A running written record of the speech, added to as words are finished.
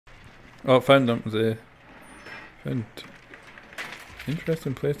Oh, found them. Found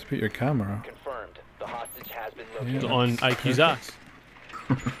interesting place to put your camera. Confirmed. The hostage has been located. Yeah. On IQ's ass.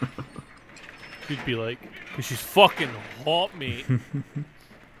 Could be like, because she's fucking hot, mate.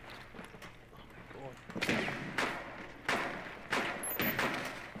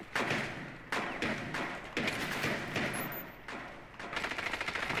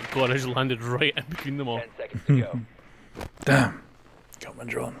 God, I just landed right in between them all. 10 seconds to go. Damn. Got my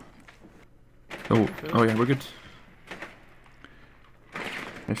drone. Oh, oh yeah, we're good.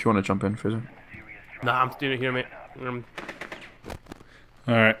 If you want to jump in, Fraser. Nah, I'm doing it here, mate.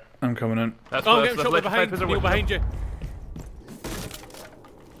 Alright, I'm coming in. That's I'm getting shot behind, Neil, behind you.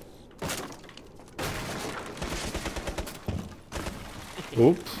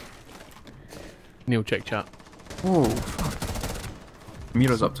 Oops. Neil, check chat. Oh, fuck.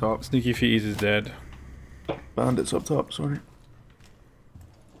 Mira's up top. Sneaky Feeties is dead. Bandit's up top, sorry.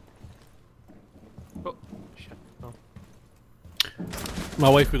 Oh, shit. Oh. My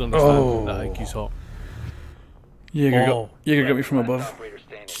wife would understand Oh. that IQ's hot. Jaeger, Oh. Jaeger got me from above. Operator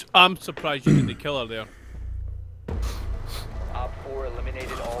standing. I'm surprised you didn't kill her there. Op 4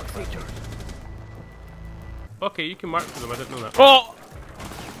 eliminated all creatures. Okay, you can mark for them, I didn't know that. Oh!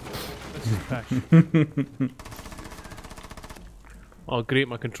 This is trash. Oh great,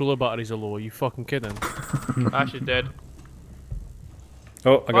 my controller batteries are low, are you fucking kidding? Ash is dead.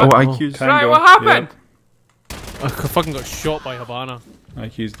 Oh, I got IQ's. Tango. Right, what happened? I fucking got shot by Havana. Yeah,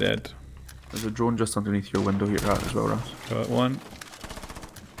 IQ's dead. There's a drone just underneath your window here as well, Ross. Got one.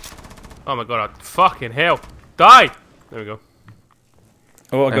 Oh my god, fucking hell. Die! There we go.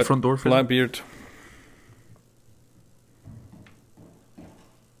 Oh, I got front door, Fraser. Blackbeard.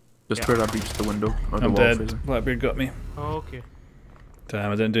 Just Yeah. where I breached the window or the I'm wall, dead. Fraser. Blackbeard got me. Oh, okay.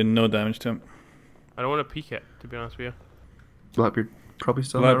 Damn, I didn't do no damage to him. I don't want to peek it, to be honest with you. Blackbeard probably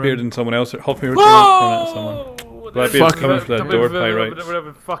still Blackbeard around. and someone else. Help me run at someone. Whoa! Blackbeard's coming for that door by right.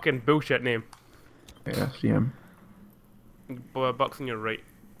 Whatever fucking bullshit name. Yeah, see him. Buck's on your right.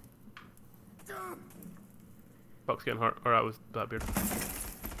 Buck's getting hurt. Or that was Blackbeard.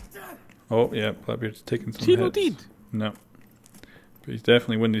 Oh, yeah, Blackbeard's taking some Tino hits. did. No. But he's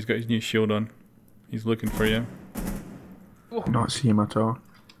definitely winning. He's got his new shield on. He's looking for you. Not see him at all.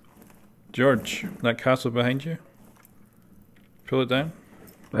 George, that castle behind you. Pull it down.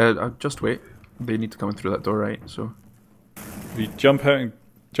 Just wait. They need to come in through that door, right? So. If you jump out and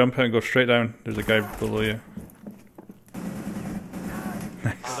go straight down, there's a guy below you.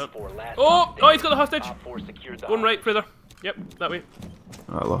 Op 4 last Oh! Oh, he's got the hostage! Op 4 secured the Going right, further. Yep, that way.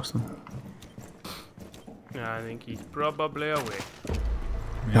 Oh, I lost him. Yeah, I think he's probably away.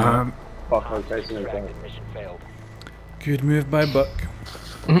 Yeah. Fuck, I was chasing him. Extracted. Mission failed. Good move by Buck.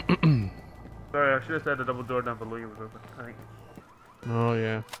 Sorry, I should have said the double door down below you was open, I think. Oh,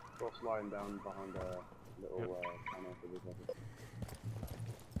 yeah. Cross lying down behind a little panel for this office.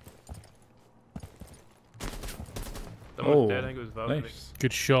 Someone's dead, I think it was Valkyrie. Nice.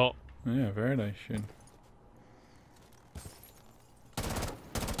 Good shot. Yeah, very nice, Shane.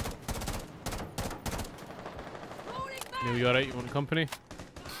 Neil, you alright? You want company?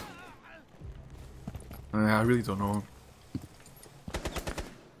 I really don't know.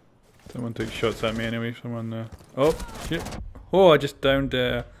 Someone took shots at me anyway. Someone. Oh, shit. Oh, I just downed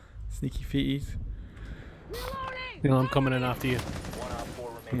Sneaky Feeties. Neil, I'm coming in after you. One Op 4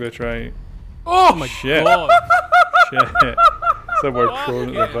 I'm remaining. gonna try. Oh my Shit. god! Shit. Somewhere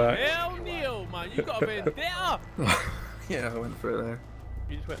prone at the back. Hell, Neil, man, you got a vendetta! Yeah, I went for it there.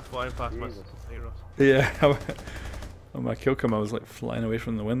 You just went flying past my Jesus. sight, Ross. Yeah. On my kill cam, I was like flying away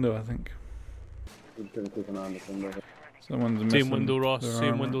from the window, I think. I'm just gonna keep an eye on the window. Someone's missing Same window, Ross. their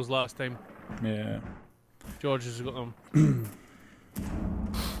Same armor. windows last time. Yeah. George has got them.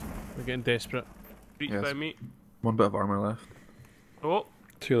 We're getting desperate. Reach Yes. by me. One bit of armor left. Oh!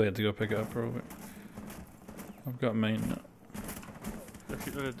 Too late to go pick it up, probably. I've got mine. They're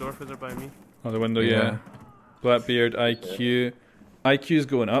shooting the door further by me. Oh, the window, yeah. Yeah. Blackbeard, IQ. IQ's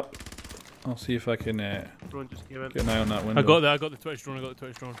going up. I'll see if I can Drone just came in. get an eye on that window. I got the Twitch drone,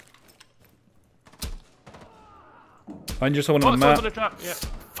 drone. Find you someone Oh, on the someone's on map. the trap, yeah.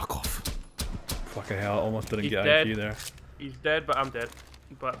 Fuck off. Fucking hell, I almost didn't He's get dead. IQ there. He's dead, but I'm dead.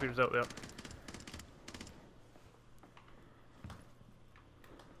 Blackbeard's out there.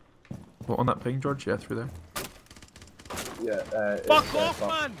 What, on that ping, George? Yeah, through there. Yeah, Fuck off,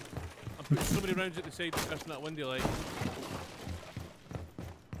 man! I'm putting so many rounds at the side, pressing that window like.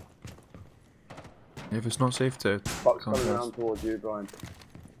 If it's not safe to. Fuck's come coming first. around towards you, Brian.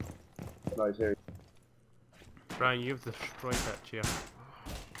 No, he's here. Brian, you've destroyed that chair.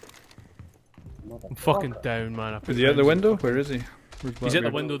 I'm Motherfucker. fucking down, man. I put Is he out the rounds- window? Where is he? Where's He's at the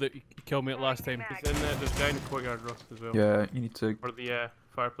Blackbeard? window that you killed me at last time. He's in there. There's a guy in the courtyard, Ross, as well. Yeah, you need to. Or the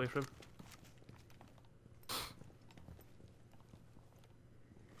fireplace room.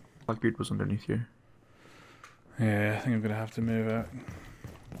 Blackbeard was underneath here. Yeah, I think I'm gonna have to move out.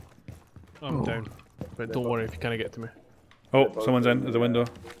 I'm down. But don't worry if you can't get to me. Oh, someone's in at the window.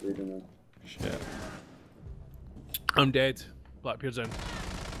 Leaving them. Shit. I'm dead. Blackbeard's in.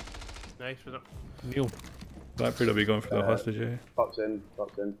 Nice, was it? Neil. Blackbeard will be going for the hostage, eh? Fuck's in.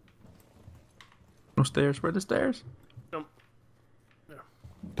 Fuck's in. No stairs. Where are the stairs? Jump.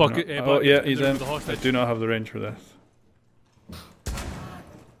 Bucket, No. Oh, Blackbeard's yeah, in he's there in. with the I hostage. do not have the range for this.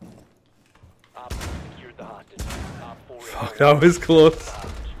 Op secured the hostage. Op 4 Fuck, that was close.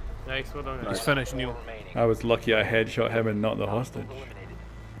 Nice, well done. He's finished, Neil. remaining. I was lucky I headshot him and not the hostage. Eliminated.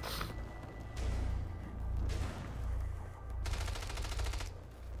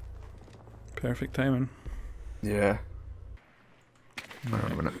 Perfect timing. Yeah. Hang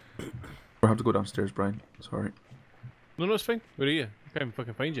on a minute. We'll have to go downstairs, Brian. Sorry. No, it's fine. Where are you? I can't even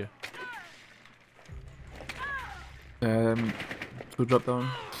fucking find you. So drop down.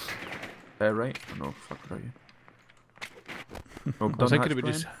 Right? Oh, no, fuck, where are you? Oh, I was done thinking hatch, it would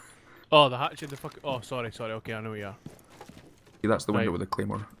Brian? just. Oh, the hatch in the fuck. Oh, sorry. Okay, I know where you are. See, that's the window Right. with the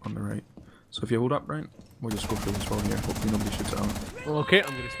claymore on the right. So if you hold up, Brian, we'll just go through this wall here. Hopefully nobody shoots it out. Well, okay,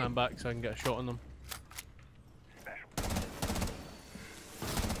 I'm gonna stand back so I can get a shot on them.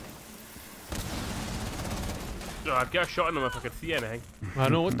 Oh, I'd get a shot on him if I could see anything. I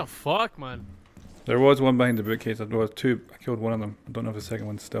know, what the fuck, man? There was one behind the bookcase. There was two. I killed one of them. I don't know if the second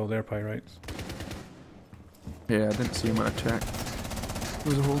one's still there, Pyrites. Yeah, I didn't see him when I checked.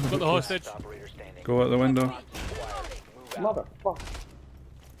 There's a hole in the Got the bookcase. hostage. Operator standing. Go out the window. Move out. Motherfucker.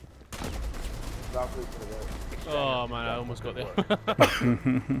 Valkyrie to the right. Oh man, I almost got there.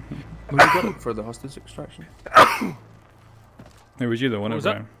 Have you got it for the hostage extraction? It was you that won What it, was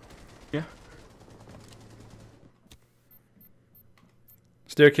that? Brian. Yeah.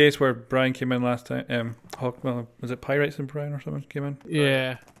 Staircase where Brian came in last time. Well, was it Pyrites and Brian or someone came in?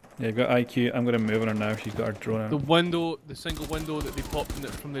 Yeah. Yeah, you've got IQ. I'm gonna move on her now. She's got her drone The out. window, the single window that they popped in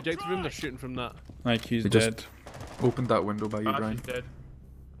from the ejector room, they're shooting from that. IQ's They just- dead. Opened that window by you, Ah, Brian. she's dead.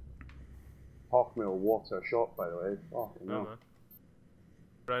 Hawkmill water shot, by the way. Fucking No, hell. man.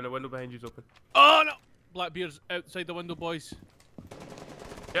 Brian, the window behind you's open. Oh no! Blackbeard's outside the window, boys.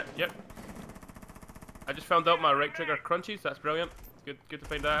 Yep. I just found out my right trigger crunchies. That's brilliant. Good to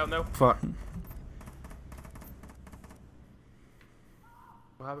find that out now. Fuck.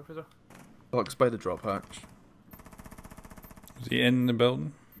 What happened, Fraser? Locks by the drop hatch. Is he in the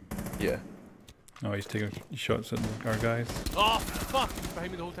building? Yeah. Oh, he's taking shots at our guys. Oh fuck! He was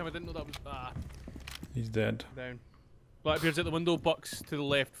behind me the whole time. I didn't know that was He's dead. down. Blackbeard's at the window. Buck's to the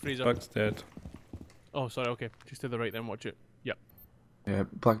left. Fraser. Buck's dead. Oh, sorry. Okay, just to the right. Then watch it. Yep. Yeah,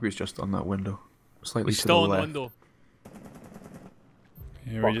 Blackbeard's just on that window. Slightly He's to still the on the left. window.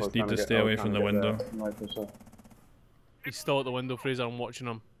 Yeah, Fuck, we I was just need trying to get- stay I was away trying from to the get window. Sniper, so. He's still at the window, Fraser. I'm watching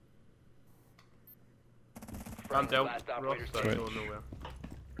him. I'm down. Last Ross, operator so I standing. don't know where.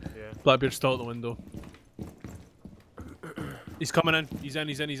 Yeah. Blackbeard's still at the window. He's coming in. He's in.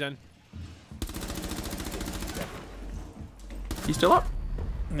 He's still up?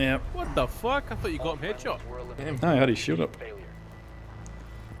 Yeah. What the fuck? I thought you got him headshot. We're eliminated. I had his shield up. Failure.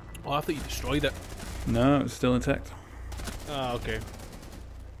 Oh, I thought you destroyed it. No, it's still intact. Ah, okay.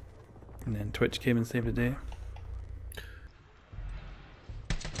 And then Twitch came and saved the day.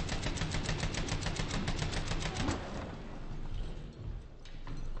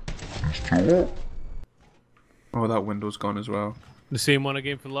 Oh, that window's gone as well. The same one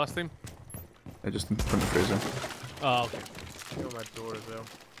again from the last time? Just in front of Fraser. Oh, okay. Kill my door as well.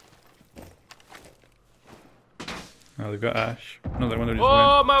 Oh, they've got Ash. Another one just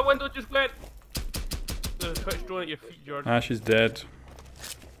Oh, my window just went! The Twitch drone at your feet, George. went. Ash is dead.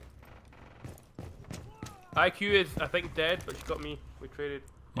 IQ is, I think, dead, but she got me. We traded.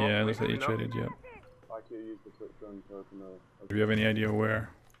 Oh, Yeah, wait, looks like you maybe not. traded, yep. IQ used the Twitch gun to open the. Do you have any idea where?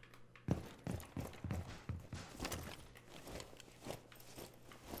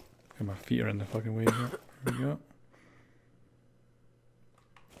 Okay, my feet are in the fucking way here. There we go.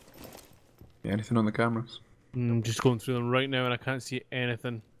 Yeah, anything on the cameras? I'm just going through them right now and I can't see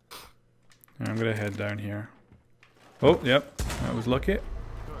anything. I'm gonna head down here. Oh, yep. That was lucky.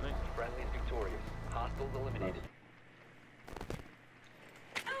 Oh, nice. Friendly is victorious. Hostiles eliminated.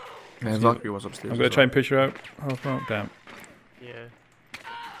 Yeah, Valkyrie was upstairs. I'm gonna as try well. and push her out. Oh, damn. Yeah.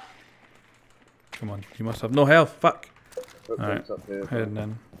 Come on. You must have no health. Fuck. Footprints up here. Heading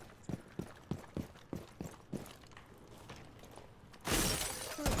in.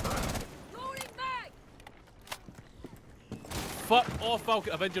 Fuck! off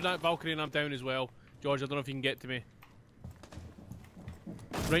Valkyrie. I've injured that Valkyrie and I'm down as well. George, I don't know if you can get to me.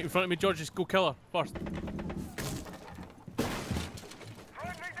 Right in front of me, George. Just go kill her first.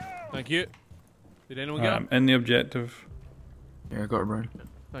 Thank you. Did anyone get I'm her? in the objective. Yeah, I got her, Brian.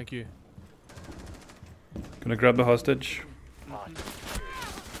 Thank you. Gonna grab the hostage. Hostage.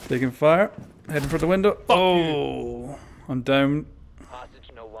 Taking fire. Heading for the window. Fuck I'm down. Hostage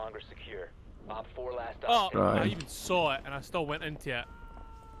no longer secure. Op 4 last Oh, op. Right. I even saw it and I still went into it.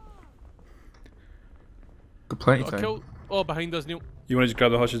 Got plenty Got time. killed. Oh, behind us, Neil. You want to just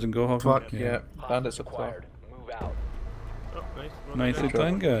grab the hostages and go, Hawk? Fuck yeah. Bandits Hostage up top. acquired. Move out. Oh, nice. Well Nicely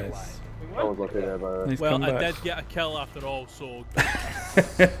done. done, guys. I was lucky there, but Nice Well, I comeback. did get a kill after all, so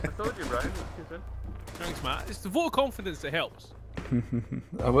I told you, Brian. thanks, Matt. It's the vote of confidence that helps.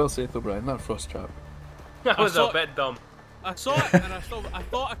 I will say though, Brian, that frost trap. That was saw- a bit dumb. I saw it and I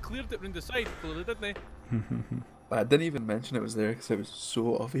thought I cleared it round the side, clearly, didn't I? I didn't even mention it was there because it was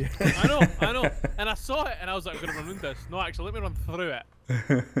so obvious. I know. And I saw it and I was like, I'm gonna run round this. No, actually, let me run through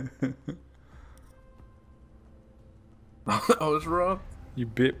it. I was wrong. You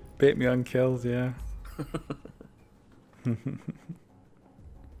bait me on kills, yeah.